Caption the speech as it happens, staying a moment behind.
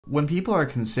when people are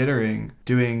considering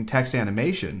doing text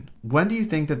animation, when do you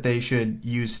think that they should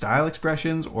use style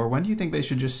expressions, or when do you think they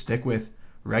should just stick with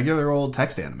regular old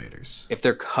text animators? If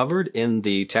they're covered in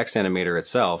the text animator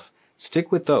itself,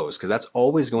 stick with those, because that's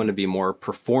always going to be more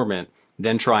performant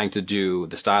than trying to do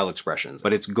the style expressions.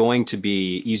 But it's going to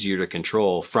be easier to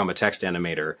control from a text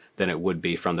animator than it would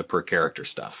be from the per character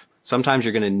stuff. Sometimes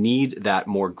you're going to need that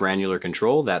more granular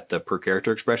control that the per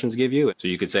character expressions give you. So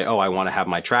you could say, oh, I want to have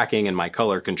my tracking and my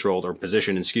color controlled, or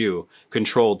position and skew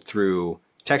controlled through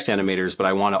text animators, but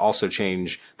I want to also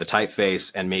change the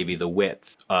typeface and maybe the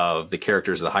width of the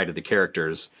characters, the height of the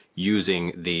characters,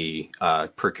 using the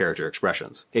per character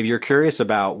expressions. If you're curious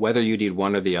about whether you need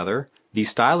one or the other, the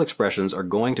style expressions are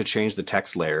going to change the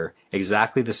text layer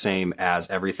exactly the same as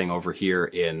everything over here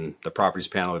in the properties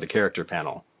panel or the character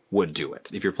panel would do it.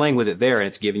 If you're playing with it there and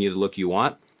it's giving you the look you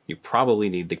want, you probably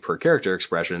need the per character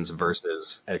expressions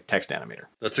versus a text animator.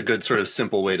 That's a good sort of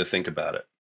simple way to think about it.